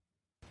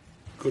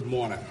Good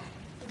morning.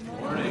 Good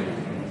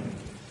morning.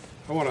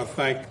 I want to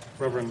thank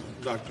Reverend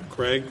Dr.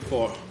 Craig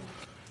for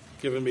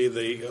giving me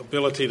the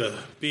ability to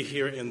be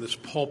here in this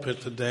pulpit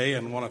today,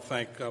 and want to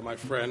thank my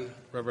friend,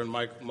 Reverend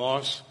Mike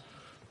Moss,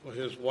 for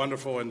his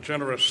wonderful and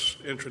generous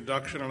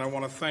introduction. And I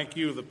want to thank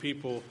you, the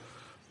people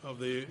of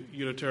the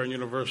Unitarian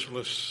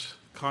Universalist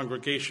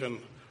congregation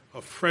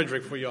of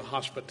Frederick, for your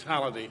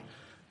hospitality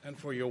and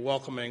for your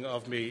welcoming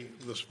of me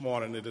this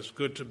morning. It is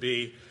good to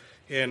be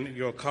in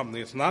your company.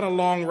 It's not a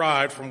long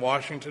ride from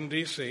Washington,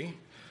 D.C.,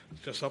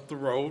 just up the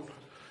road.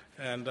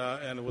 And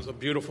it was a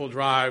beautiful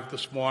drive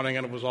this morning,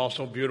 and it was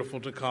also beautiful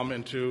to come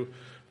into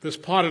this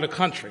part of the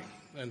country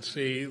and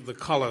see the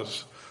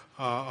colors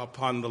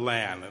upon the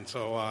land. And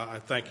so I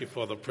thank you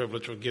for the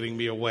privilege of getting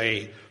me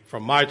away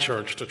from my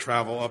church to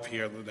travel up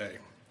here today.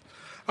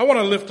 I want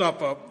to lift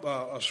up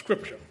a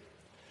scripture.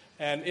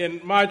 And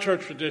in my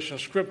church tradition,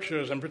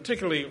 scriptures, and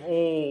particularly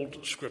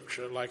old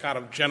scripture, like out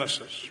of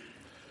Genesis,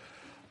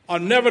 are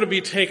never to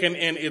be taken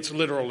in its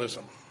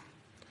literalism,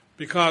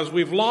 because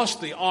we've lost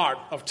the art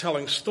of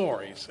telling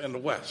stories in the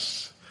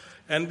West.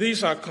 And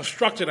these are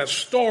constructed as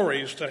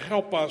stories to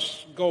help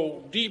us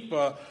go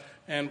deeper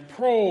and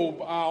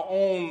probe our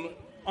own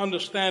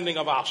understanding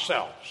of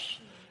ourselves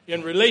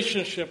in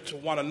relationship to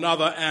one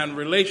another and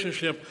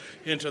relationship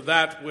into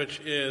that which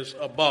is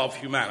above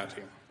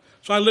humanity.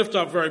 So I lift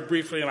up very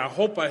briefly, and I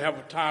hope I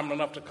have time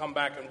enough to come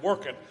back and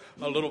work it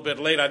a little bit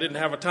later. I didn't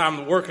have a time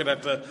to work it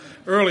at the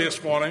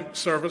earliest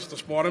service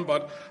this morning,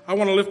 but I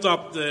want to lift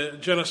up the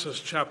Genesis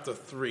chapter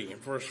 3,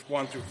 verse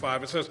 1 through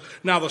 5. It says,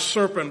 "Now the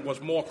serpent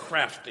was more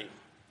crafty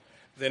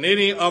than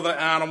any other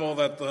animal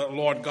that the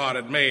Lord God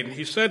had made. And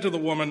he said to the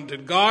woman,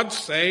 'Did God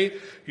say,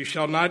 you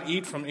shall not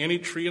eat from any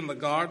tree in the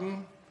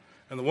garden?'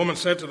 And the woman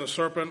said to the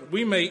serpent,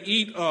 'We may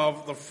eat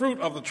of the fruit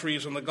of the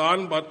trees in the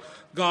garden, but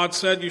God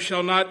said, you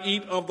shall not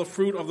eat of the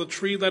fruit of the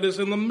tree that is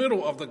in the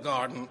middle of the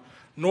garden,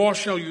 nor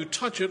shall you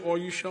touch it, or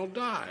you shall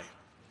die.'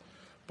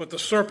 But the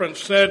serpent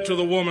said to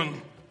the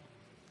woman,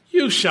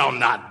 'You shall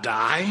not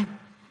die,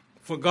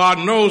 for God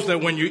knows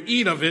that when you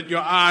eat of it, your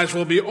eyes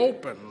will be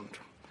opened,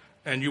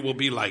 and you will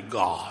be like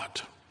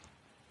God.'"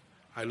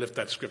 I lift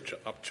that scripture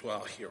up to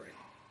our hearing.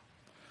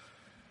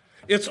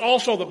 It's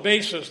also the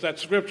basis, that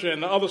scripture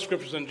and the other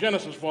scriptures in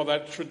Genesis, for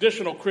that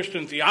traditional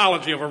Christian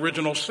theology of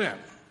original sin.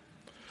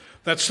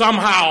 That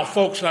somehow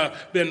folks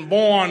have been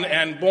born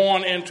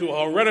into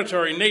a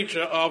hereditary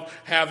nature of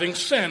having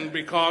sinned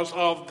because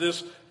of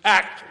this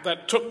act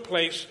that took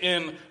place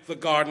in the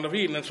Garden of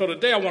Eden. And so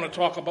today I want to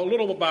talk a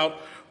little about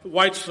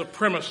white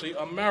supremacy,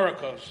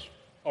 America's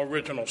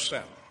original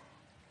sin.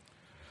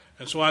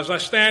 And so as I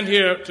stand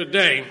here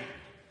today,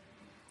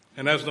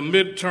 and as the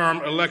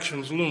midterm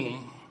elections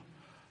loom,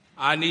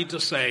 I need to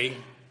say,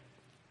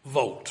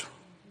 vote.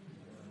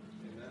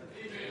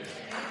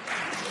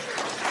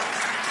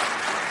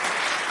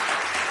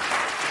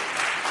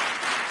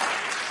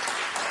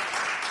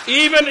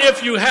 Even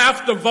if you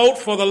have to vote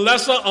for the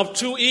lesser of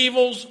two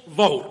evils,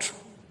 vote.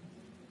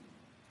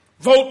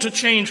 Vote to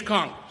change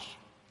Congress.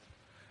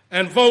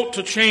 And vote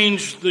to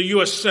change the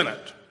U.S.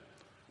 Senate.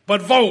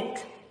 But vote.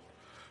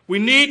 We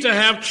need to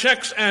have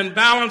checks and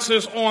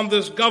balances on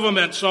this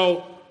government,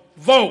 so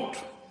vote.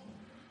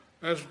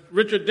 As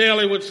Richard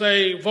Daley would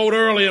say, vote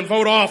early and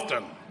vote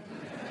often.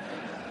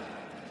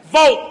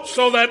 Vote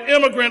so that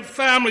immigrant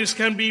families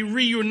can be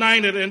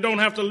reunited and don't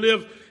have to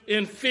live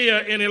in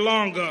fear any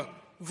longer.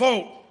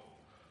 Vote.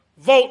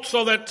 Vote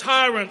so that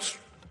tyrants,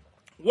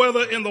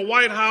 whether in the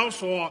White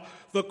House or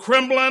the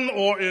Kremlin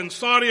or in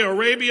Saudi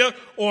Arabia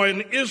or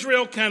in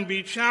Israel, can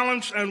be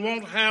challenged and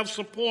won't have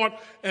support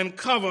and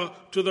cover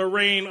to the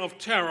reign of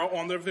terror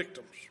on their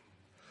victims.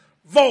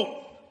 Vote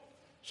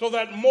so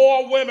that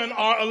more women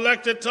are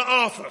elected to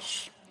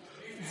office.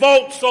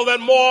 Vote so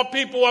that more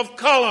people of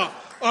color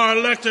are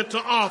elected to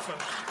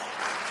office.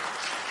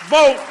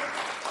 Vote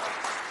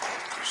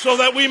so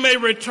that we may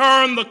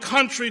return the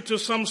country to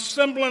some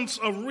semblance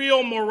of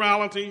real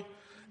morality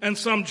and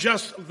some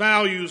just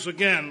values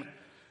again.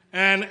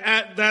 And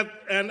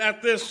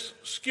at this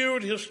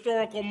skewed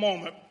historical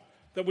moment,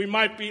 that we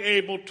might be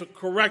able to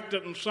correct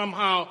it and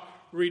somehow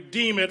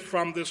redeem it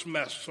from this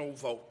mess. So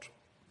vote.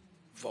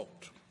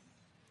 Vote.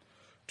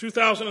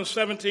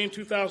 2017,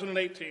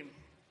 2018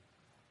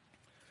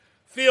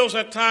 feels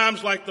at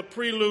times like the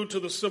prelude to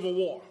the Civil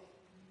War,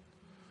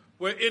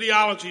 where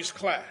ideologies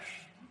clash.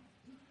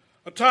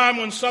 A time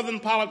when Southern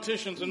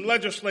politicians and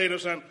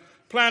legislators and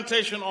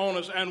plantation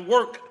owners and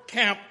work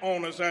camp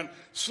owners and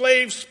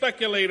slave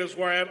speculators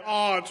were at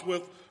odds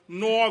with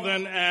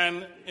Northern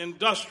and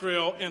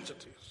industrial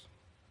entities.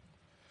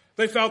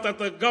 They felt that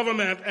the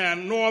government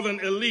and Northern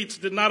elites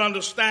did not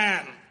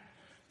understand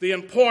the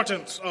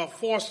importance of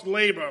forced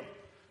labor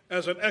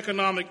as an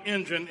economic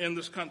engine in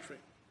this country.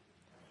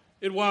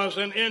 It was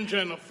an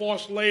engine of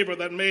forced labor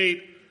that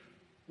made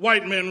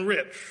white men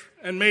rich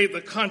and made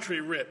the country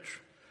rich.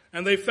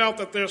 And they felt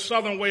that their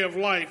Southern way of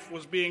life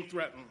was being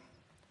threatened.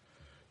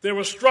 There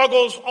were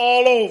struggles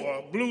all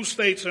over, blue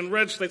states and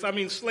red states,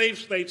 slave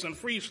states and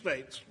free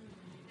states.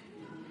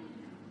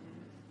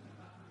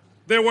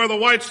 There were the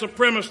white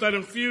supremacists that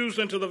infused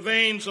into the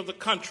veins of the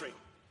country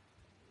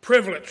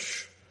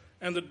privilege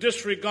and the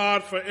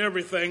disregard for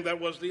everything that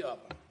was the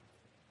other.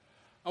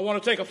 I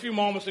want to take a few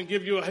moments and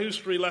give you a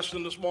history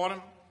lesson this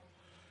morning,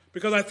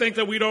 because I think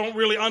that we don't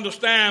really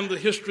understand the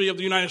history of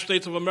the United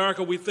States of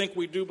America. We think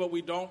we do, but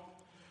we don't,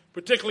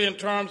 particularly in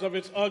terms of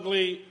its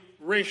ugly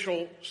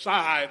racial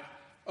side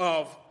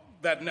of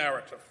that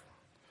narrative.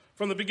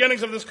 From the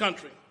beginnings of this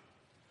country,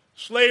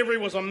 slavery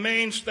was a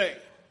mainstay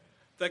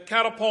that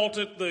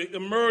catapulted the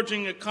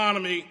emerging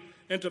economy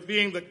into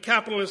being the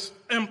capitalist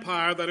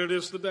empire that it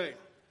is today.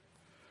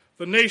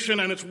 The nation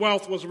and its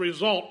wealth was a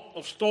result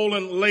of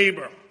stolen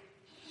labor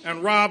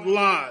and robbed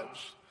lives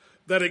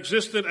that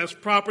existed as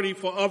property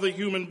for other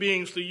human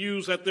beings to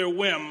use at their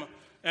whim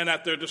and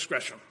at their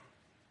discretion.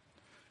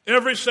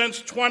 Ever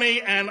since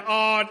 20 and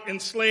odd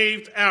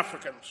enslaved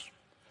Africans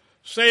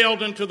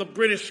sailed into the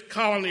British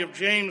colony of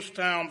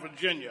Jamestown,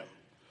 Virginia,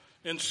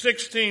 in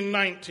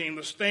 1619,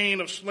 the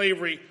stain of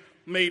slavery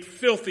made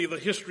filthy the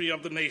history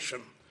of the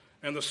nation,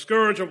 and the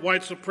scourge of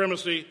white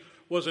supremacy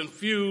was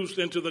infused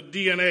into the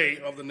DNA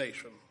of the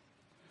nation.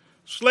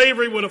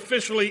 Slavery would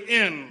officially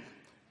end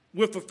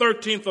with the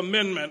 13th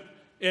Amendment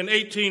in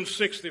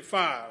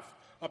 1865,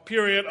 a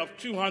period of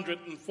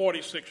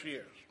 246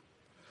 years.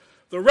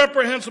 The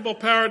reprehensible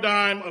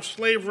paradigm of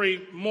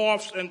slavery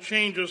morphs and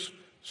changes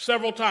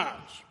several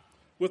times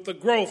with the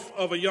growth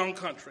of a young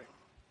country.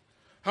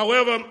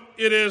 However,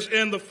 it is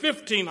in the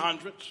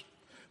 1500s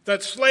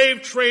that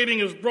slave trading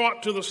is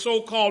brought to the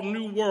so-called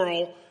New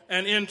World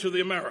and into the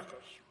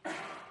Americas.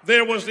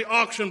 There was the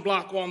auction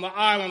block on the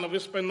island of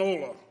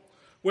Hispaniola,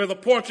 where the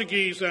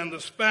Portuguese and the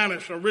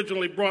Spanish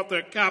originally brought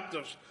their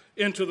captives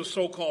into the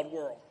so-called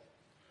world.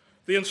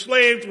 The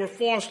enslaved were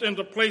forced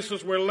into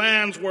places where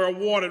lands were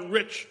awarded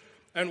rich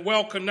and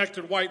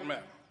well-connected white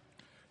men.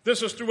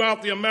 This is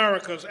throughout the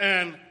Americas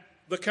and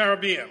the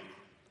Caribbean.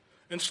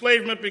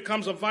 Enslavement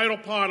becomes a vital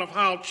part of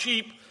how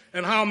cheap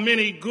and how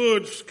many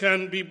goods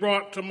can be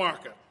brought to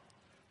market.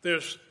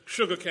 There's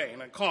sugarcane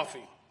and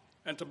coffee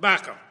and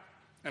tobacco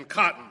and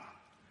cotton.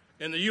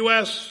 In the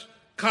U.S.,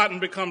 cotton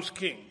becomes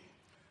king,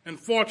 and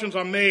fortunes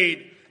are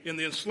made in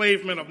the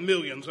enslavement of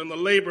millions and the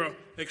labor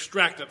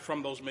extracted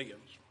from those millions.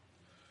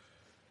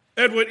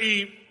 Edward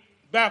E.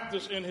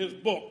 Baptist, in his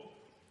book,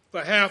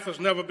 The Half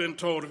Has Never Been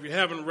Told, if you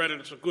haven't read it,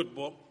 it's a good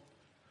book.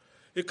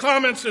 It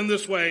comments in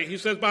this way. He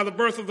says, by the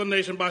birth of the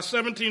nation, by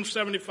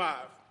 1775,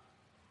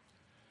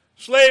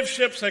 slave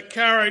ships had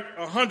carried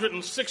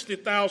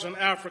 160,000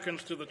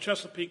 Africans to the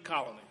Chesapeake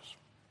colonies,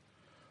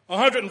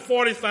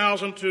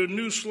 140,000 to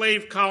new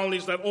slave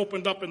colonies that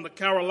opened up in the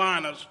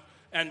Carolinas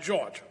and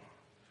Georgia,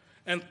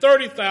 and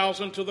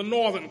 30,000 to the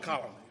northern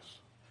colonies.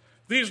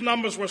 These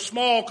numbers were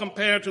small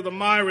compared to the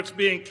myriads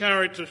being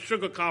carried to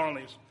sugar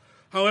colonies.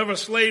 However,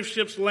 slave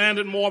ships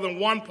landed more than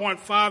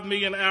 1.5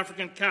 million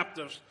African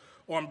captives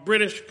on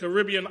British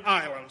Caribbean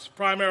islands,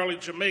 primarily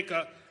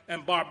Jamaica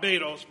and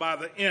Barbados, by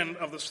the end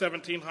of the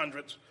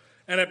 1700s,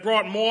 and it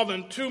brought more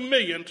than 2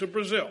 million to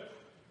Brazil.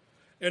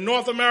 In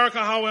North America,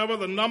 however,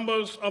 the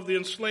numbers of the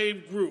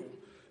enslaved grew,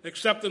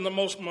 except in the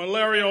most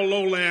malarial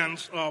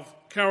lowlands of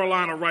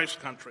Carolina rice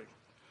country.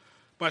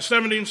 By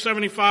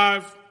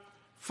 1775,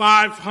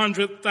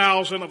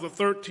 500,000 of the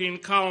 13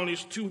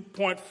 colonies'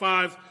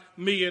 2.5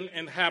 million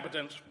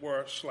inhabitants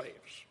were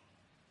slaves.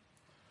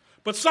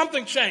 But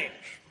something changed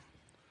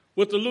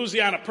with the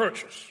Louisiana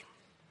Purchase.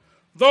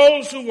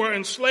 Those who were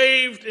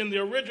enslaved in the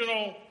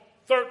original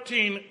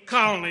 13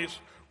 colonies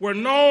were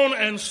known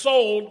and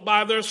sold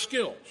by their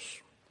skills,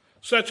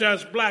 such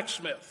as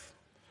blacksmith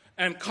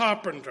and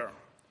carpenter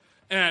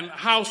and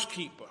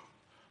housekeeper,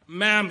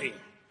 mammy.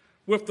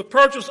 With the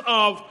purchase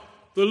of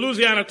the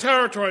Louisiana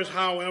territories,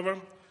 however,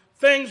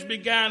 things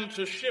began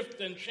to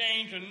shift and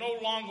change, and no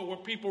longer were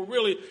people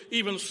really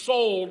even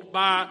sold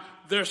by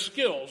their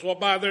skills or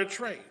by their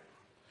trade.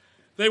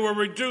 They were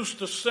reduced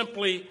to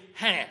simply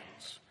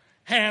hands,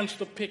 hands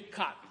to pick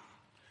cotton,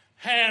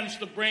 hands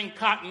to bring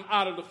cotton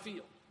out of the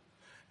field,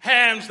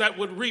 hands that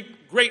would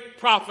reap great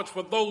profits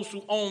for those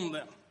who owned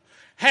them,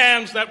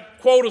 hands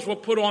that quotas were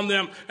put on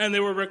them and they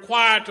were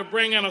required to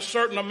bring in a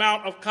certain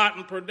amount of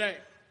cotton per day.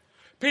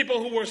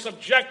 People who were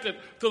subjected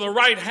to the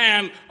right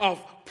hand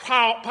of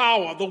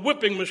power, the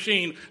whipping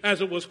machine,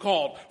 as it was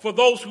called. For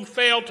those who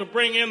failed to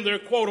bring in their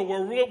quota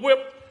were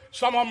whipped,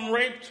 some of them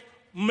raped,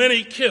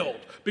 many killed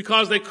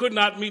because they could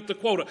not meet the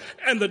quota.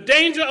 And the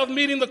danger of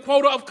meeting the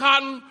quota of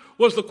cotton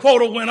was the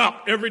quota went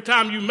up every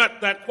time you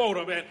met that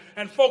quota, man.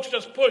 And folks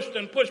just pushed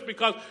and pushed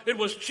because it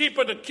was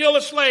cheaper to kill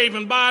a slave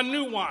and buy a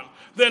new one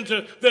than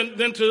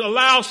to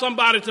allow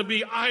somebody to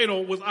be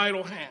idle with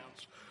idle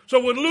hands.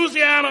 So with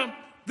Louisiana,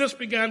 this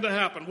began to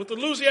happen. With the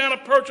Louisiana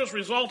Purchase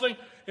resulting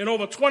in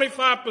over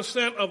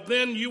 25% of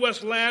then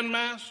U.S. land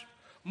mass,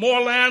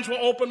 more lands were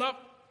opened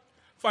up,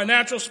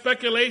 financial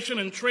speculation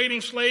and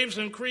trading slaves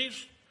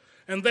increased,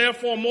 and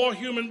therefore more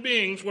human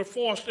beings were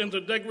forced into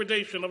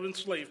degradation of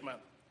enslavement.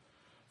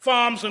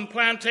 Farms and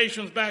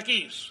plantations back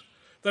east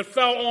that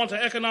fell onto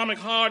economic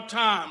hard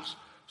times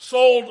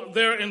sold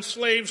their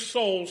enslaved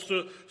souls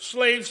to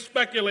slave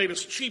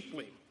speculators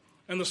cheaply,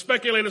 and the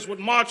speculators would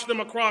march them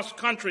across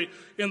country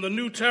in the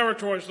new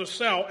territories to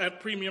sell at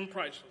premium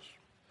prices.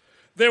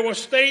 There were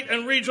state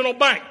and regional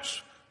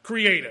banks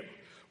created,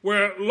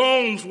 where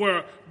loans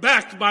were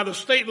backed by the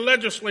state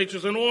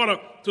legislatures in order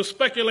to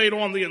speculate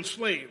on the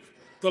enslaved,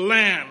 the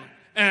land,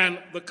 and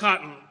the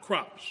cotton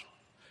crops.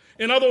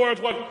 In other words,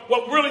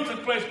 what really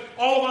took place,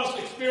 all of us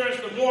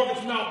experienced the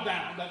mortgage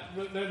meltdown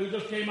that we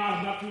just came out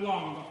of not too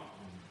long ago,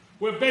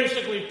 where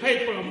basically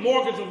paper and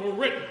mortgages were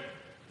written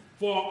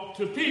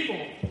to people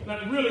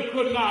that really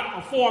could not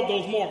afford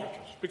those mortgages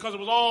because it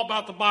was all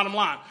about the bottom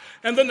line.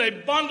 And then they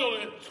bundled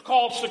it, it's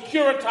called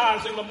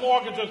securitizing the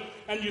mortgages,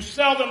 and you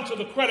sell them to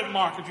the credit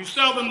market. You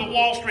sell them to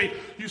Wall Street.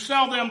 You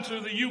sell them to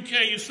the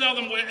UK. You sell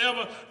them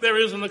wherever there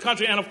is in the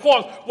country. And, of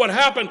course, what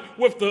happened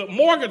with the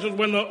mortgages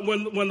when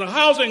the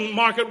housing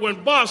market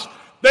went bust,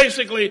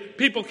 basically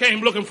people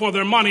came looking for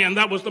their money, and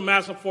that was the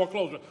massive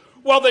foreclosure.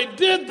 Well, they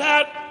did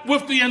that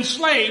with the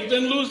enslaved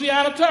in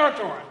Louisiana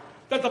Territory,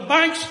 that the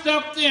bank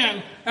stepped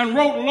in and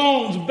wrote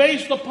loans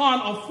based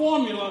upon a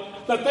formula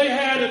that they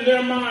had in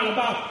their mind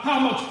about how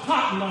much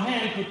cotton a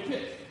hand could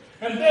pick,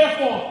 and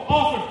therefore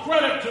offered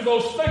credit to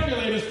those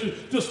speculators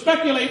to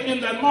speculate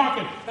in that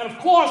market. And of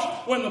course,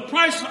 when the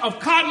price of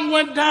cotton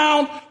went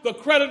down, the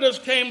creditors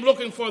came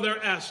looking for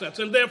their assets,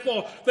 and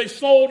therefore they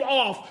sold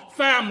off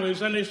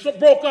families, and they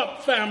broke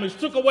up families,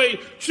 took away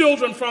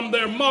children from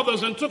their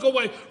mothers, and took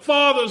away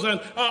fathers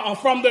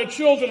from their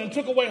children, and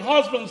took away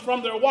husbands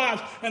from their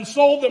wives, and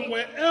sold them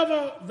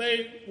wherever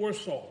they were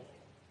sold.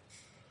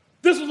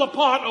 This is a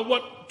part of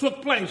what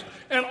took place.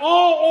 And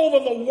all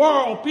over the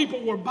world,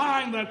 people were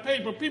buying that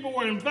paper. People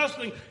were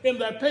investing in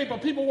that paper.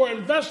 People were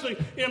investing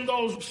in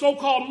those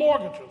so-called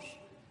mortgages.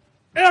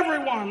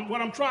 Everyone,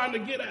 what I'm trying to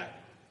get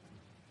at,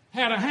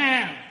 had a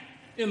hand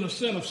in the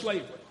sin of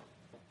slavery.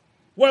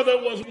 Whether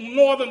it was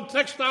Northern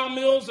Textile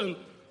Mills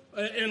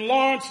in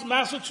Lawrence,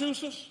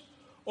 Massachusetts,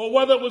 or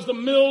whether it was the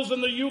mills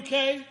in the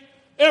UK,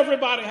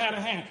 everybody had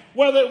a hand.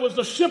 Whether it was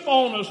the ship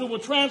owners who were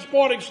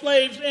transporting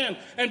slaves in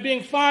and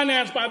being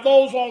financed by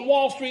those on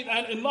Wall Street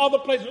and in other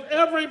places,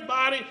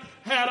 everybody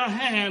had a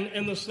hand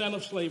in the sin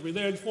of slavery.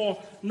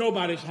 Therefore,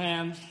 nobody's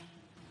hands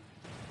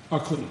are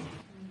clean.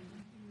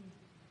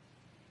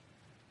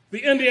 The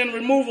Indian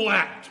Removal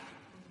Act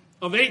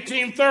of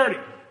 1830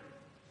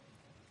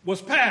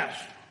 was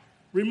passed,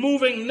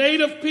 removing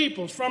native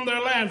peoples from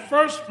their land,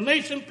 First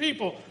Nation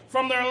people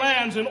from their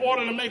lands, in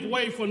order to make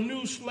way for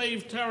new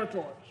slave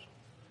territories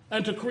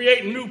and to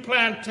create new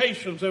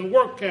plantations and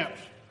work camps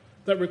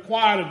that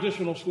required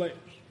additional slaves.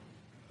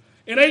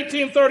 In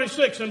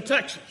 1836 in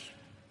Texas,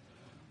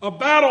 a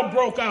battle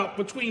broke out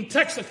between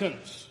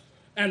Texicans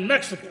and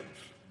Mexicans,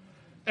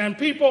 and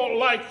people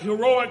like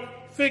heroic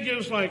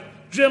figures like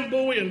Jim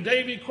Bowie and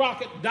Davy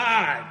Crockett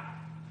died,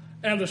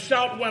 and the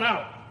shout went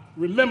out,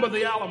 "Remember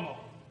the Alamo."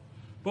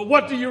 But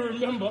what do you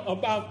remember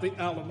about the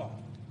Alamo?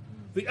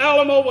 The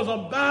Alamo was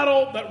a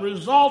battle that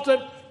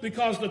resulted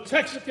because the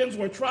Texicans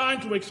were trying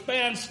to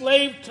expand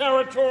slave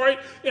territory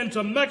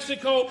into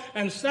Mexico,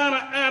 and Santa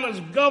Anna's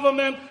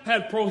government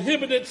had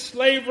prohibited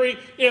slavery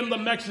in the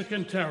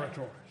Mexican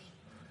territories.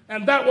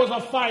 And that was a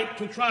fight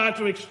to try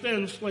to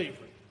extend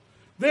slavery.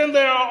 Then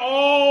there are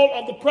all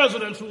of the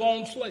presidents who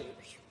owned slaves.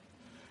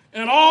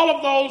 And all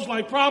of those,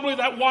 like probably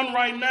that one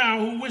right now,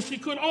 who wish he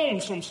could own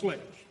some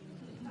slaves.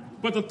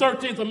 But the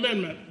 13th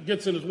Amendment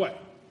gets in his way.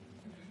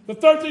 The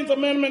 13th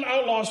Amendment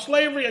outlaws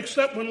slavery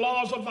except when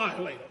laws are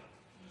violated.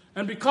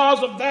 And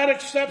because of that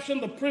exception,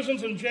 the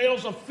prisons and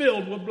jails are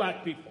filled with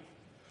black people.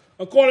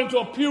 According to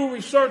a Pew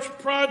Research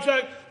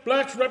project,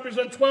 blacks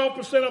represent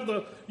 12% of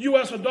the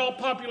U.S. adult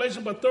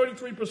population, but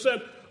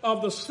 33%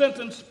 of the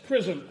sentenced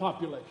prison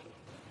population.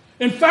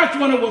 In fact,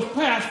 when it was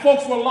passed,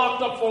 folks were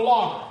locked up for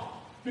longer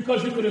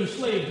because you could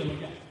enslave them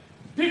again.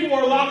 People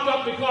were locked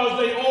up because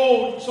they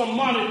owed some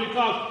money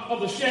because of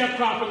the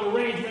sharecropping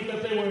arrangement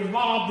that they were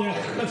involved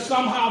in, that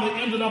somehow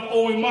they ended up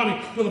owing money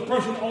to the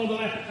person who owned the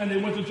land, and they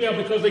went to jail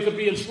because they could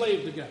be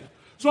enslaved again.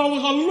 So it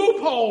was a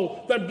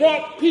loophole that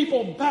brought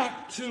people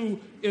back to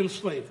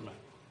enslavement.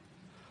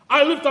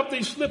 I lift up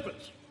these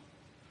snippets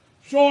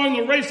showing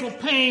the racial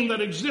pain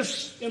that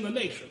exists in the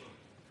nation,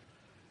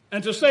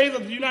 and to say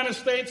that the United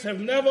States have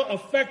never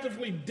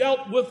effectively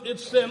dealt with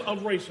its sin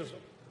of racism.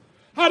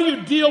 How do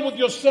you deal with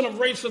your sin of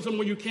racism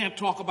when you can't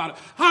talk about it?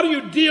 How do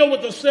you deal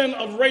with the sin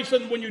of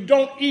racism when you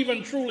don't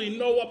even truly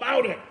know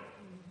about it?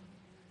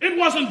 It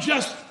wasn't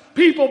just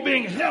people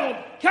being held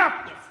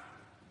captive.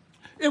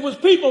 It was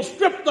people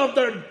stripped of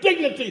their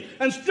dignity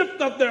and stripped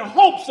of their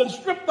hopes and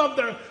stripped of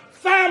their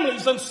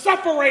families and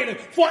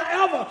separated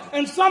forever.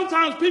 And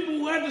sometimes people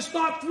who had to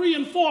start 3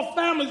 and 4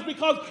 families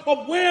because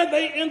of where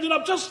they ended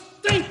up. Just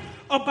think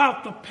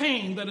about the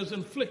pain that is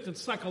inflicted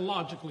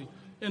psychologically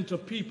into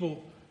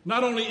people,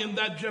 not only in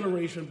that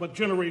generation, but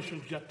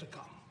generations yet to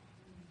come.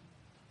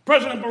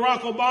 President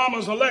Barack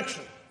Obama's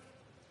election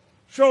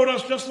showed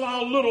us just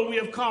how little we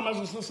have come as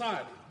a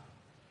society.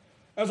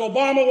 As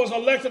Obama was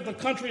elected, the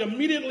country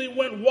immediately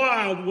went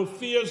wild with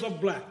fears of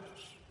blackness.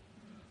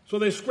 So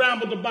they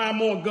scrambled to buy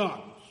more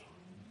guns.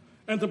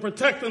 and to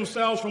protect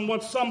themselves from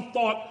what some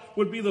thought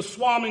would be the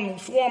swarming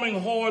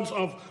hordes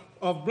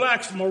of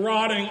blacks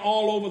marauding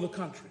all over the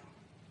country.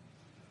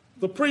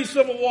 The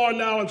pre-Civil War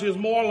analogy is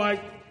more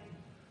like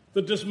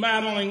the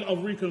dismantling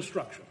of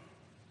Reconstruction.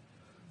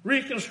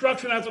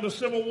 Reconstruction after the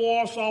Civil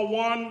War saw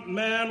one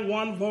man,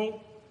 one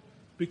vote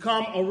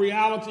become a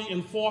reality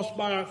enforced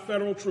by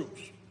federal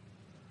troops.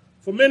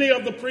 For many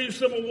of the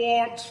pre-Civil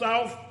War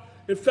South,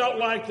 it felt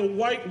like the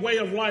white way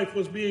of life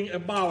was being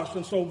abolished,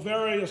 and so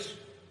various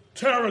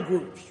terror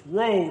groups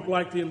rode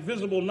like the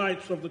invisible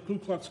knights of the Ku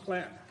Klux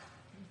Klan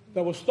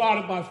that was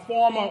started by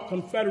former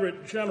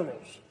Confederate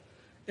generals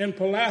in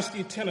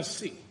Pulaski,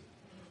 Tennessee,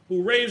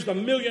 who raised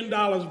 $1 million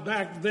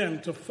back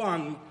then to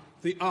fund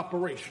the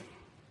operation.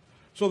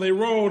 So they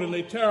rode and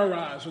they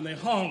terrorized and they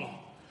hung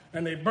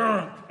and they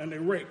burned and they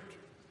raped.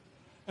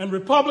 And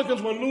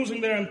Republicans were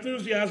losing their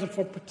enthusiasm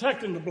for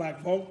protecting the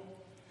black vote.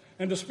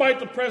 And despite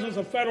the presence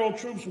of federal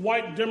troops,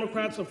 white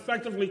Democrats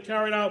effectively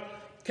carried out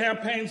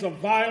campaigns of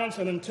violence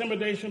and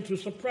intimidation to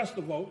suppress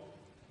the vote.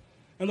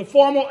 And the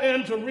formal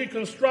end to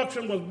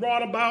Reconstruction was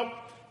brought about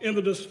in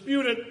the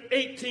disputed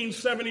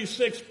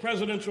 1876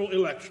 presidential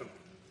election.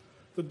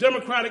 The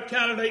Democratic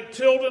candidate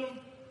Tilden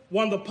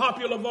won the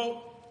popular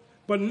vote,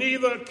 but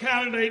neither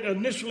candidate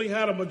initially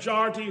had a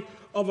majority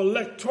of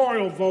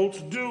electoral votes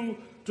due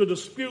to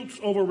disputes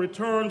over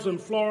returns in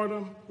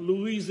Florida,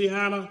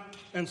 Louisiana,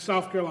 and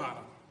South Carolina,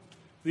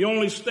 the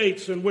only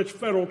states in which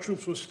federal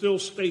troops were still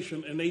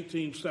stationed in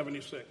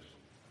 1876.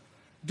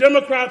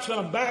 Democrats, in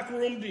a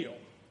backroom deal,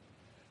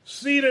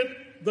 ceded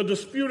the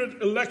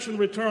disputed election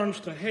returns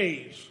to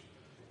Hayes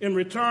in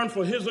return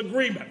for his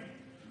agreement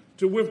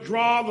to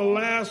withdraw the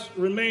last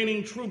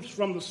remaining troops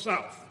from the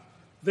South,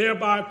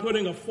 thereby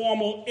putting a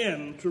formal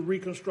end to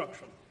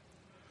Reconstruction.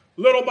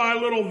 Little by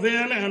little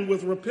then, and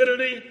with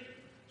rapidity,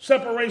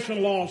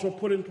 separation laws were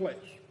put in place,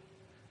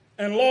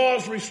 and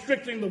laws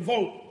restricting the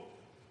vote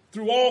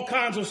through all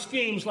kinds of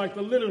schemes like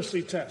the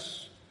literacy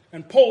tests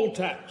and poll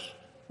tax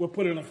were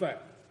put in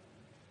effect.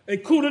 A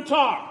coup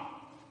d'etat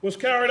was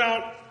carried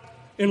out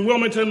in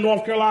Wilmington,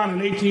 North Carolina in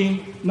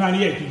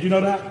 1898. Did you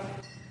know that?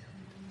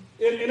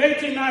 In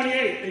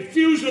 1898, a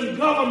fusion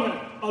government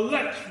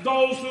elects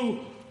those who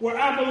were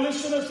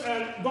abolitionists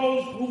and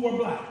those who were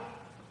black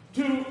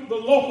to the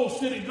local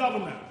city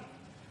government.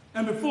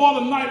 And before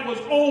the night was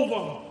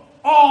over,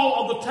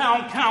 all of the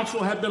town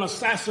council had been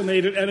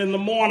assassinated, and in the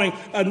morning,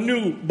 a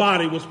new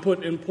body was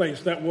put in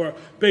place that were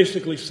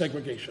basically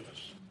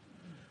segregationists.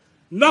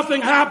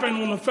 Nothing happened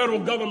on the federal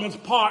government's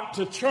part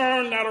to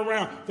turn that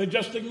around. They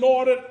just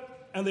ignored it,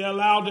 and they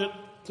allowed it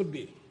to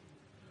be.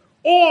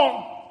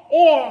 Or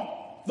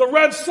the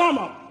Red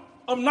Summer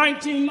of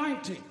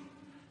 1919,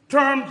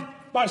 termed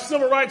by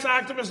civil rights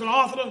activist and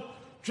author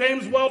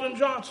James Weldon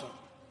Johnson.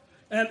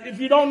 And if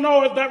you don't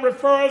know it, that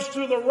refers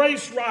to the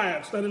race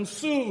riots that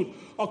ensued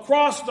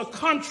across the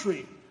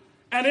country.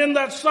 And in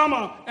that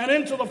summer and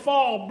into the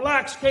fall,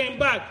 blacks came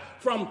back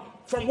from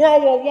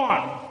World War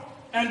I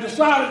and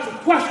decided to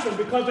question,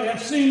 because they had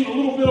seen a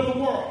little bit of the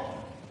world,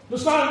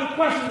 decided to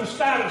question the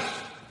status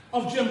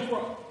of Jim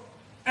Crow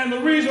and the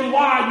reason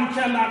why you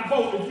cannot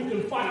vote if you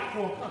can fight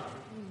for a country.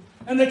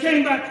 And they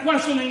came back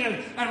questioning,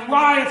 and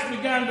riots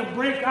began to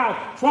break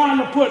out, trying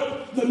to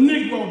put the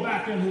Negro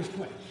back in his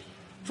place,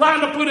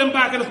 trying to put him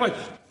back in his place.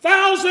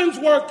 Thousands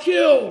were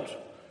killed.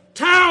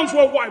 Towns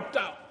were wiped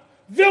out.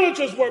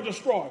 Villages were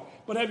destroyed.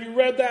 But have you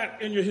read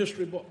that in your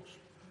history books?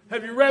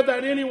 Have you read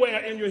that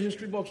anywhere in your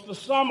history books? The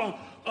summer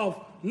of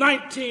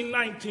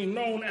 1919,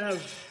 known as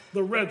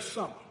the Red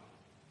Summer.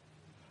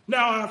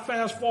 Now I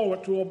fast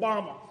forward to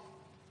Obama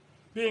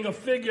being a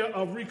figure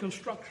of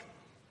Reconstruction.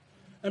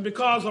 And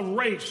because of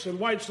race and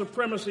white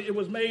supremacy, it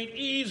was made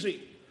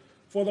easy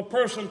for the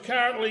person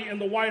currently in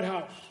the White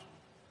House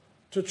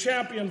to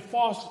champion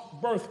false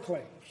birth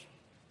claims,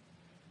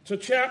 to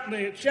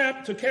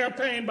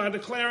campaign by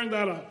declaring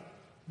that a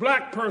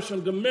black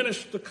person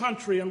diminished the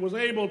country and was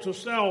able to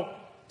sell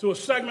to a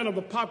segment of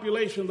the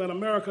population that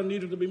America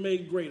needed to be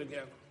made great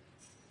again.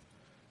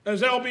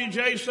 As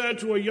LBJ said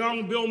to a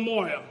young Bill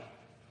Moyer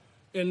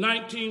in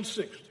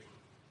 1960,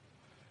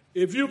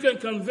 if you can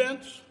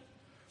convince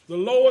the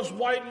lowest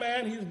white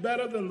man he's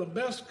better than the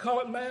best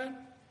colored man,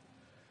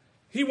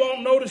 he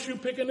won't notice you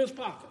picking his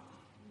pocket.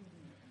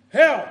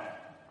 Hell,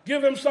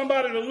 give him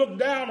somebody to look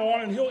down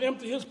on and he'll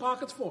empty his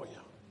pockets for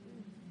you.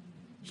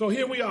 So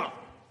here we are,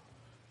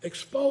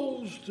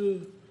 exposed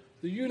to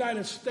the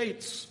United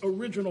States'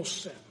 original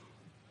sin,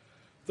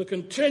 the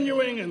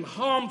continuing and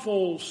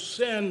harmful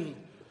sin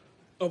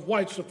of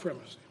white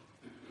supremacy.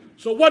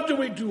 So what do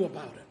we do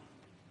about it?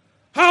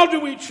 How do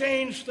we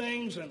change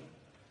things and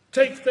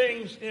take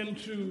things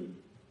into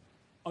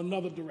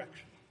another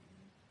direction?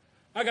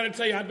 I got to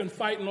tell you, I've been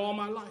fighting all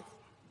my life.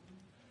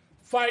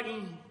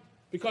 Fighting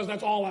because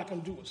that's all I can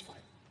do is fight.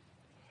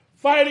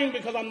 Fighting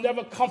because I'm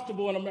never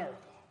comfortable in America.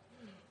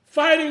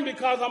 Fighting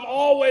because I'm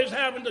always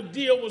having to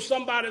deal with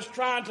somebody that's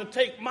trying to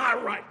take my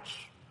rights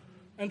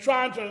and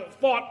trying to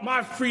thwart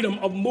my freedom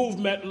of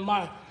movement and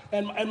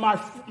my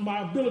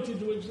ability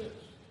to exist.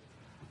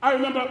 I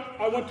remember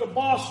I went to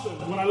Boston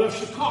when I left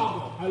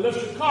Chicago. I left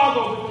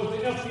Chicago because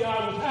the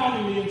FBI was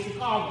hounding me in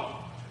Chicago.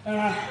 And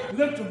I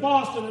went to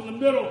Boston in the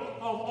middle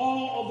of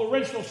all of the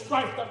racial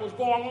strife that was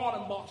going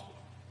on in Boston.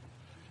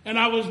 And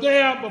I was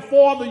there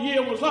before the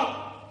year was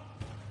up.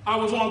 I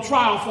was on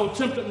trial for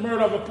attempted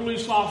murder of a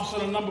police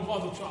officer and a number of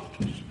other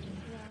charges.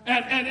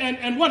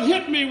 And what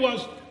hit me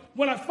was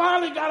when I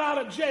finally got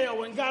out of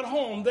jail and got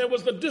home, there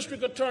was the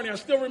district attorney, I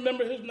still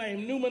remember his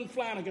name, Newman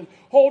Flanagan,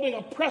 holding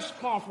a press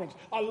conference,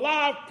 a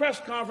live press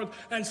conference,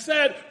 and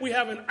said, we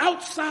have an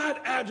outside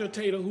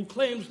agitator who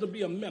claims to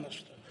be a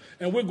minister,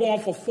 and we're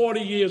going for 40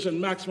 years in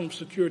maximum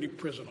security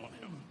prison on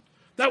him.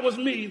 That was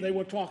me they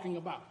were talking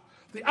about.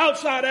 The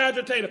outside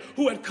agitator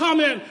who had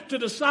come in to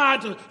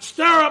decide to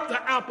stir up the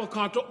apple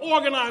cart, to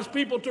organize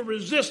people to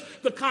resist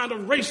the kind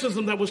of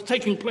racism that was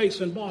taking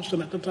place in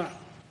Boston at the time.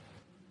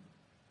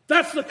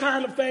 That's the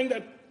kind of thing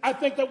that I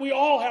think that we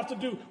all have to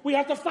do. We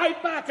have to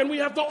fight back and we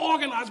have to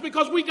organize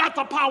because we got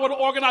the power to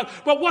organize.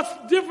 But what's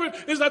different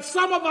is that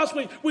some of us,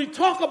 we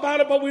talk about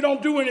it, but we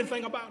don't do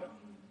anything about it.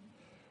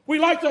 We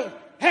like to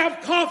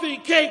have coffee,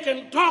 cake,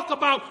 and talk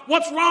about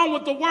what's wrong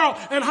with the world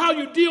and how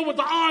you deal with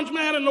the orange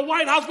man in the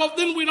White House, but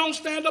then we don't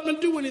stand up and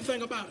do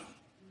anything about it.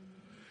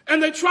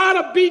 And they try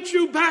to beat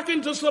you back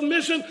into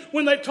submission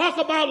when they talk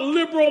about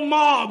liberal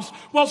mobs.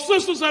 Well,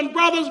 sisters and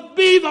brothers,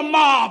 be the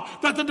mob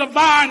that the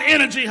divine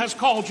energy has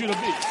called you to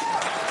be.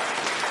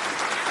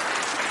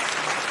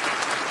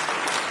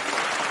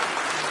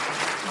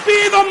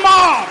 Be the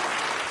mob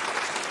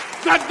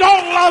that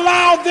don't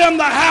allow them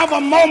to have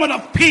a moment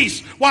of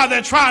peace while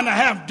they're trying to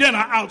have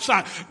dinner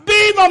outside.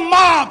 Be the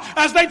mob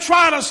as they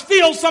try to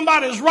steal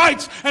somebody's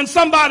rights and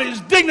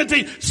somebody's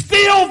dignity,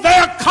 steal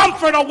their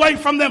comfort away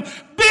from them.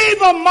 Be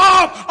the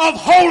mob of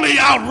holy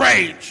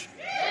outrage.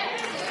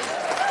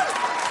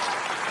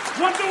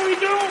 What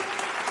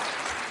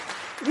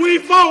do? We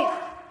vote.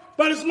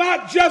 But it's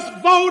not just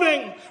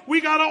voting.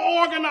 We got to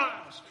organize.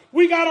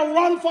 We got to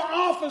run for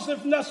office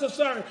if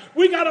necessary.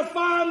 We got to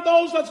find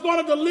those that's going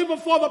to deliver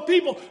for the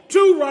people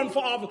to run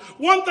for office.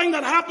 One thing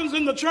that happens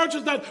in the church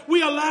is that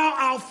we allow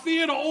our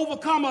fear to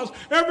overcome us.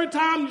 Every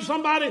time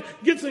somebody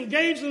gets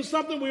engaged in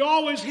something, we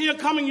always hear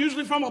coming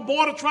usually from a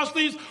board of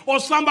trustees or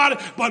somebody,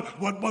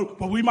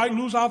 but we might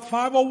lose our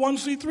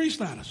 501c3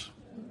 status.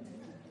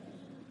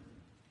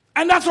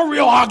 And that's a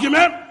real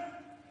argument.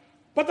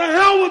 But the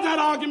hell with that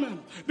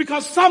argument,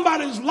 because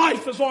somebody's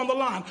life is on the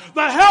line.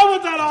 The hell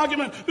with that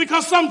argument,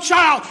 because some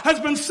child has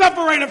been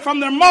separated from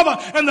their mother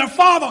and their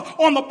father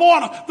on the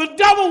border. The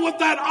devil with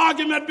that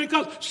argument,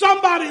 because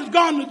somebody's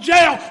gone to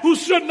jail who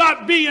should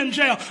not be in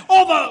jail.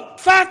 Oh, the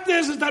fact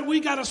is that we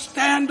got to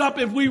stand up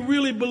if we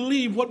really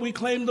believe what we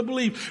claim to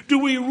believe. Do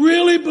we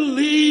really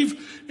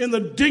believe in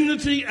the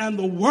dignity and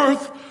the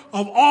worth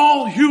of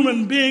all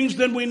human beings?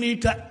 Then we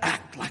need to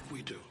act like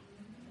we do.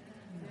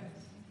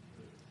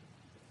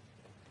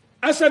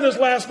 I said this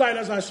last night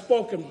as I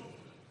spoke in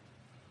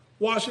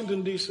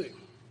Washington, D.C.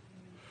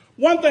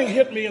 One thing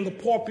hit me in the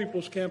Poor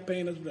People's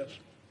Campaign is this,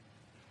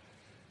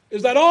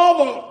 is that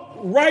all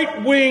the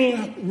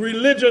right-wing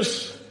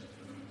religious,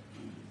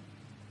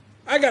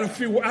 I ain't going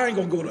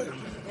to go there.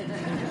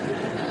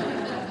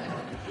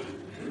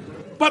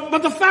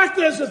 But the fact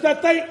is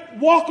that they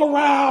walk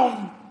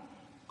around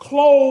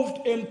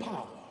clothed in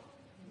power.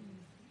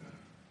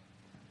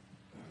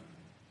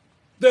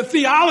 Their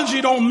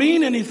theology don't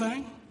mean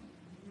anything.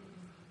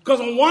 Because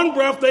on one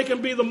breath, they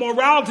can be the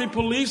morality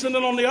police, and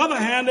then on the other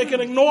hand, they can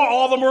ignore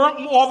all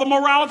the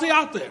morality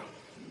out there.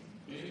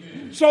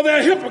 Amen. So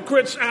they're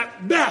hypocrites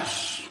at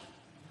best.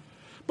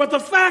 But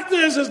the fact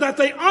is that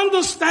they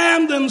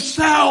understand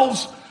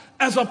themselves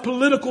as a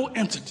political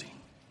entity.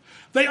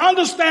 They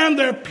understand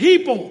their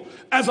people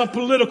as a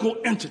political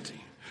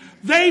entity.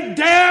 They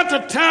dare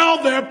to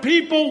tell their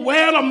people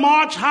where to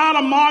march, how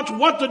to march,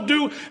 what to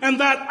do, and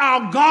that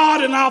our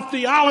God and our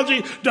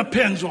theology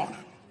depends on it.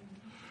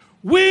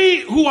 We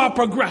who are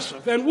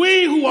progressive and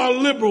we who are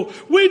liberal,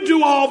 we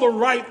do all the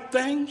right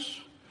things.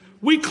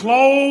 We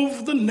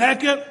clothe the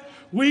naked.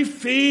 We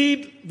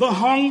feed the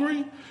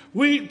hungry.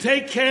 We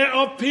take care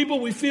of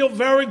people. We feel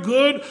very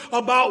good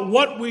about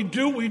what we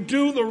do. We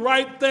do the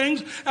right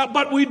things.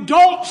 But we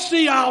don't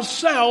see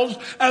ourselves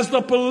as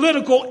the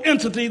political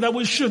entity that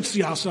we should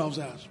see ourselves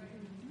as.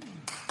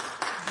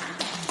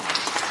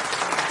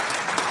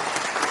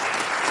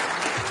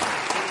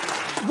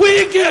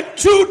 We get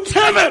too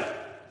timid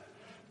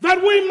that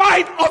we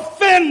might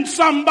offend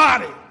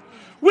somebody.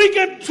 We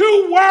get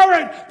too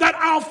worried that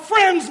our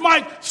friends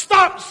might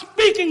stop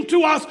speaking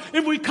to us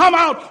if we come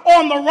out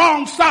on the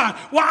wrong side.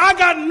 Well, I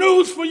got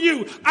news for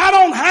you. I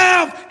don't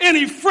have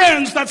any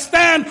friends that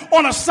stand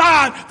on a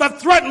side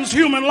that threatens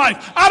human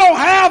life. I don't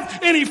have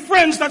any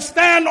friends that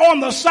stand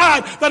on the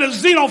side that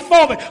is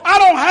xenophobic. I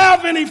don't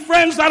have any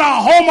friends that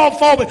are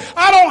homophobic.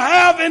 I don't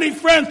have any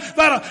friends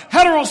that are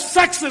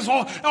heterosexist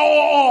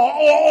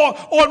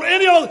or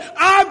any other.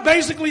 I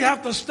basically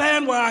have to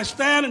stand where I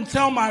stand and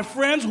tell my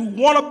friends who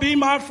want to be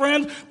my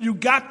friends, you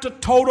got to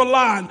toe the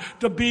line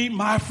to be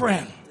my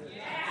friend.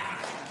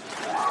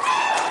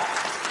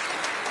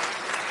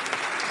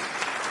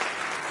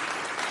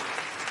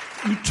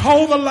 You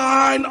toe the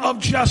line of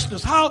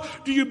justice. How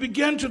do you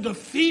begin to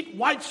defeat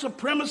white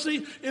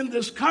supremacy in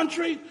this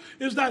country?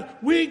 Is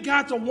that we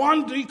got to,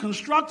 one,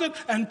 deconstruct it,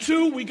 and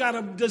two, we got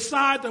to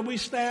decide that we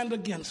stand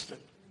against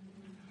it.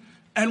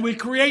 And we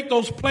create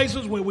those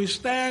places where we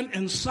stand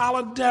in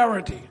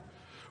solidarity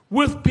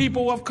with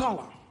people of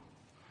color.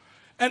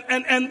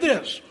 And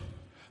this,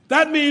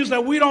 that means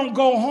that we don't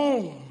go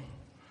home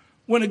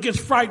when it gets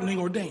frightening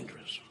or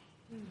dangerous.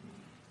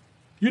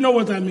 You know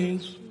what that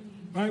means,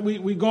 right?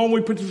 We go and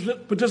we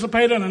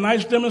participate in a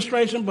nice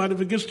demonstration, but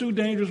if it gets too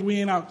dangerous, we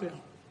ain't out there.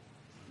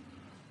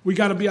 We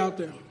got to be out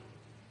there.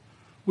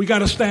 We got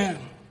to stand.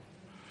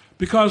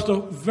 Because the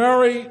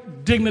very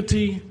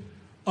dignity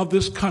of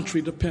this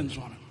country depends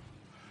on it.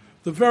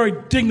 The very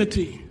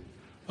dignity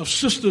of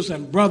sisters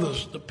and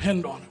brothers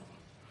depend on it.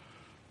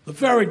 The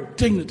very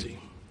dignity.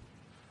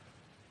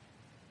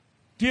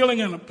 Dealing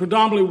in a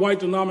predominantly white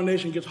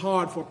denomination gets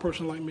hard for a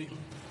person like me,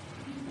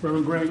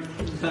 Reverend Greg.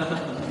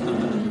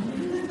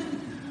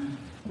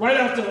 Right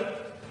after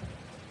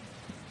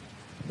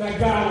that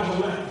guy was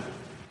elected,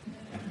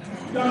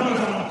 y'all notice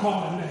I don't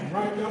call that name,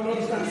 right? Y'all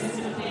notice that?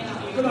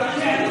 Because I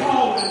can't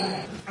call that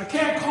name. I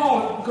can't call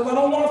it because I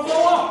don't want to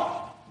throw up.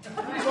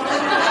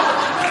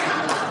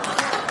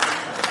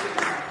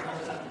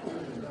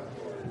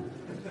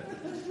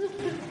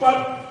 But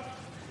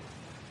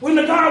when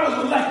the guy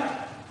was elected,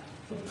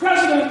 the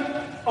president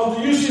of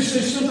the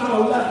UCC sent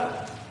out a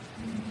letter.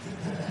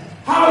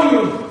 How do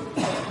you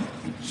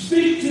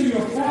speak to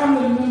your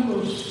family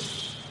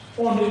members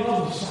on the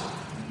other side?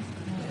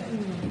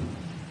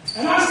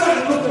 And I sat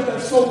and looked at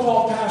that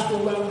so-called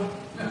pastoral letter,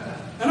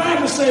 and I had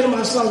to say to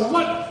myself,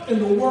 what in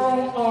the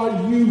world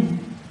are you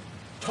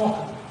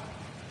talking about?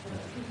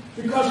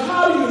 Because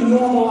how do you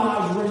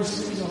normalize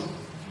racism?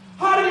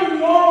 How do you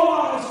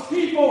normalize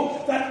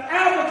people that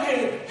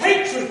advocate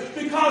hatred?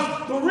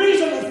 Because the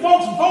reason that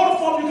folks voted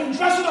for them, you can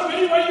dress it up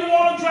any way you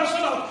want to dress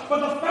it up. But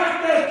the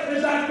fact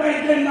is that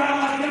they did not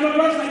like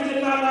immigrants, they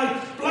did not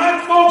like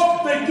black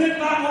folks, they did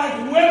not like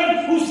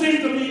women who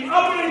seemed to be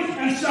uppity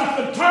and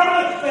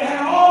self-determined. They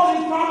had all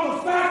these problems.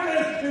 The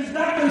fact is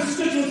that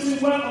constituency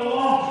went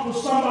along with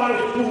somebody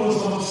who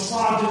was a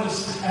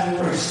misogynist and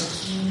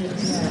racist.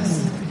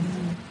 Yes.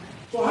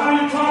 So how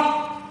do you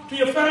talk to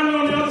your family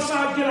on the other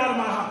side? Get out of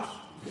my house.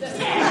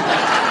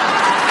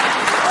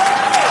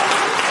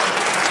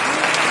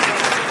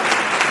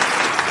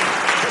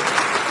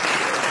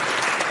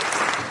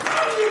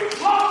 How do you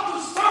talk to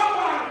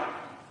somebody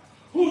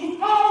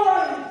who's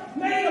already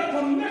made a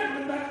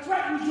commitment that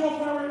threatens your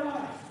very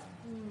life?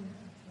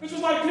 This is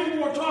like people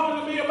were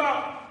talking to me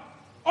about,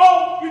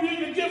 oh, you need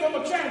to give him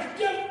a chance.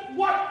 Give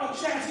what a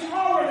chance? He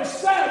already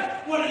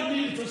said what he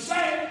needed to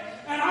say,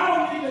 and I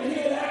don't need to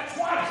hear that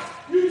twice.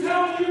 You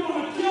tell me you're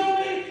going to kill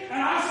me,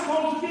 and I'm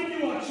supposed to give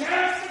you a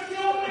chance to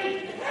kill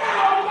me?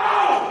 Hell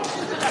no!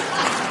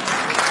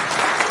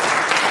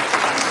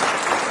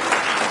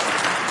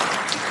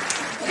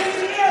 In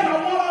the end, I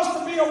want us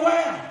to be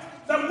aware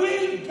that we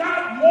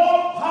got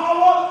more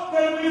power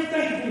than we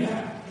think we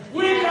have.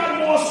 We got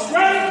more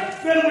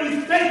strength than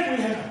we think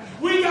we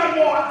have. We got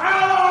more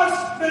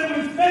allies than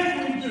we think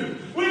we do.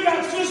 We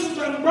got sisters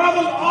and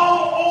brothers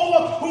all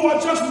over who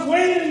are just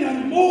waiting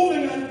and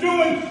moving and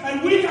doing,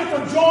 and we got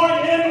to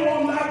join in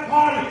on that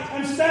party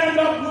and stand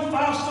up with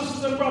our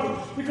sisters and brothers.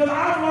 Because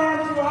I've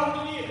learned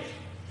throughout the years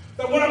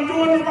that when I'm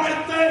doing the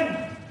right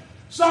thing,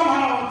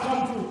 somehow I'll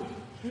come through.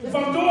 If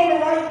I'm doing the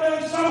right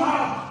thing,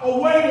 somehow a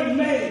way is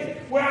made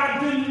where I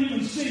didn't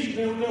even see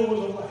there was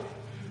a way.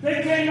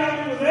 They came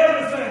at me with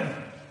everything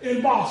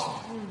in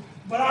Boston,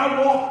 but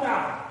I walked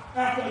out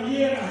after a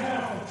year and a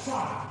half of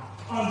trial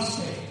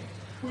unscathed.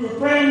 We were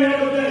praying the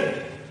other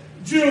day,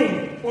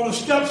 June, on the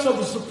steps of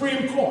the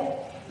Supreme Court,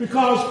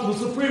 because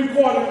the Supreme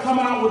Court had come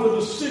out with a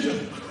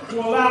decision to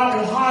allow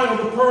Ohio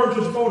to purge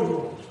its voting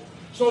rolls.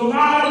 So 9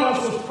 of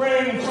us was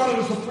praying in front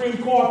of the Supreme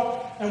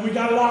Court, and we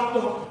got locked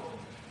up.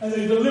 And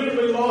they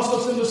deliberately lost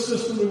us in the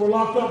system. We were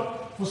locked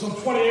up for some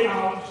 28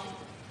 hours.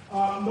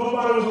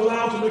 Nobody was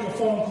allowed to make a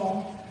phone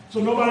call,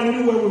 so nobody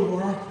knew where we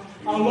were.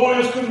 Our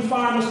lawyers couldn't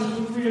find us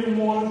until 3 in the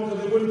morning because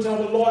they wouldn't tell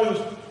the lawyers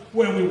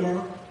where we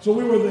were. So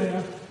we were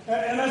there.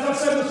 And as I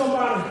said to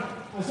somebody,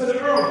 I said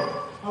it earlier,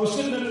 I was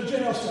sitting in the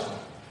jail cell,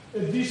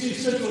 in D.C.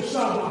 Central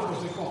Cell Block,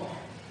 as they call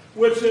it,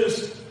 which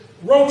is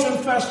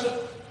roach-infested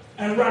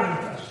and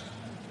rat-infested.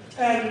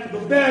 And the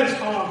beds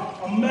are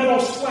a metal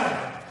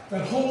slab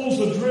that holds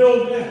the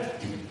drilled in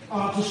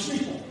to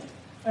sleep on.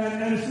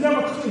 And it's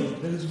never clean,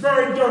 and it's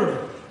very dirty.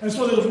 And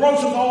so there's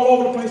roaches all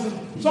over the place,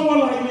 and someone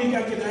like me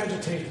got to get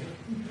agitated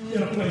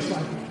in a place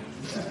like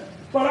that.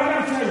 But I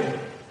got to tell you,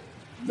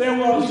 there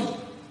was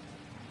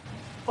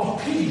a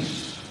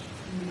peace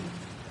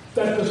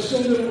that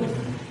descended over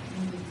me,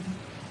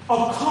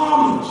 a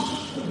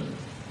calmness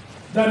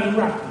that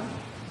enwrapped me.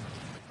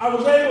 I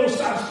was able to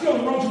stop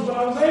killing roaches, but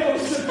I was able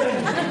to sit there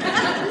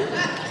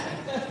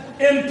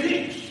in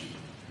peace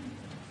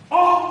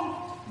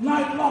all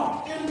night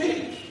long, in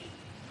peace.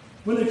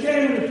 When they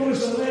came and they put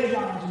us in leg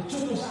irons and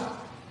took us out,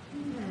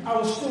 I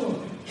was still in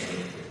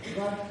peace.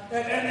 right?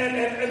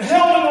 And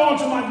held on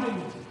to my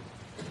dignity.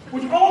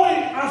 Which only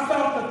I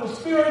felt that the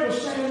Spirit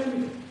was saying to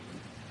me,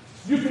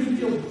 you can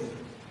deal with it.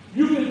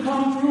 You can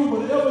come through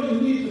whatever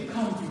you need to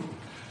come through.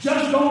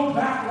 Just don't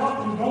back up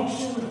and don't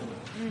surrender.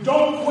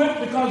 Don't quit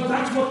because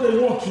that's what they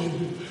want you to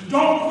do.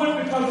 Don't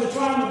quit because they're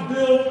trying to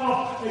build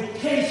up a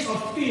case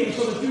of fear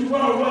so that you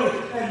run away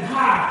and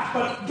hide.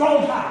 But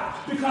don't hide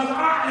because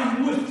I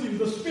am with you.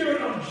 The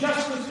Spirit of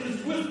justice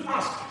is with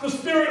us. The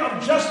Spirit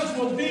of justice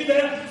will be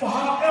there for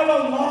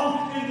however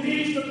long it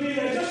needs to be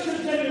there. Just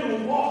continue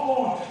to walk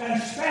on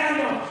and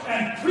stand up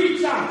and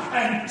preach out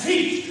and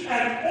teach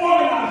and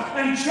organize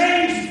and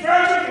change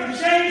Frederick and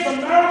change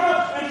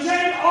America and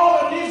change all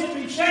that needs to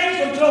be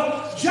changed until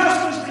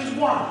justice is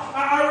won.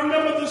 I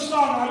remember this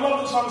song. I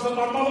love this song. It says,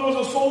 my mother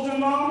was a soldier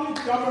in the army.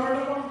 Y'all ever heard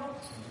of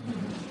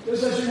her? It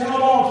says she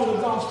held on to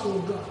the gospel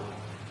of God.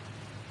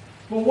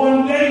 But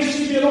one day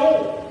she get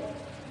old.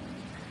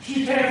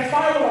 She can't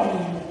fight on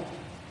anymore.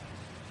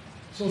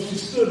 So she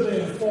stood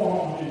there and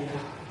fought on me.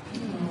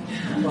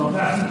 Well,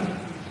 that's me.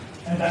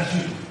 And that's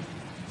you.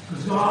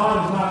 Because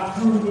God is not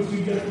through with you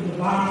yet. The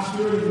divine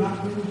Spirit is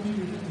not through with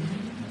you.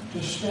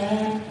 Just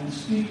stand and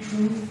speak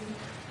truth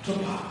to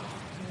power.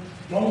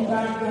 Don't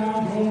back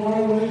down. Don't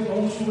run away.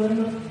 Don't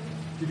surrender.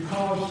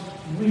 Because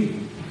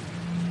we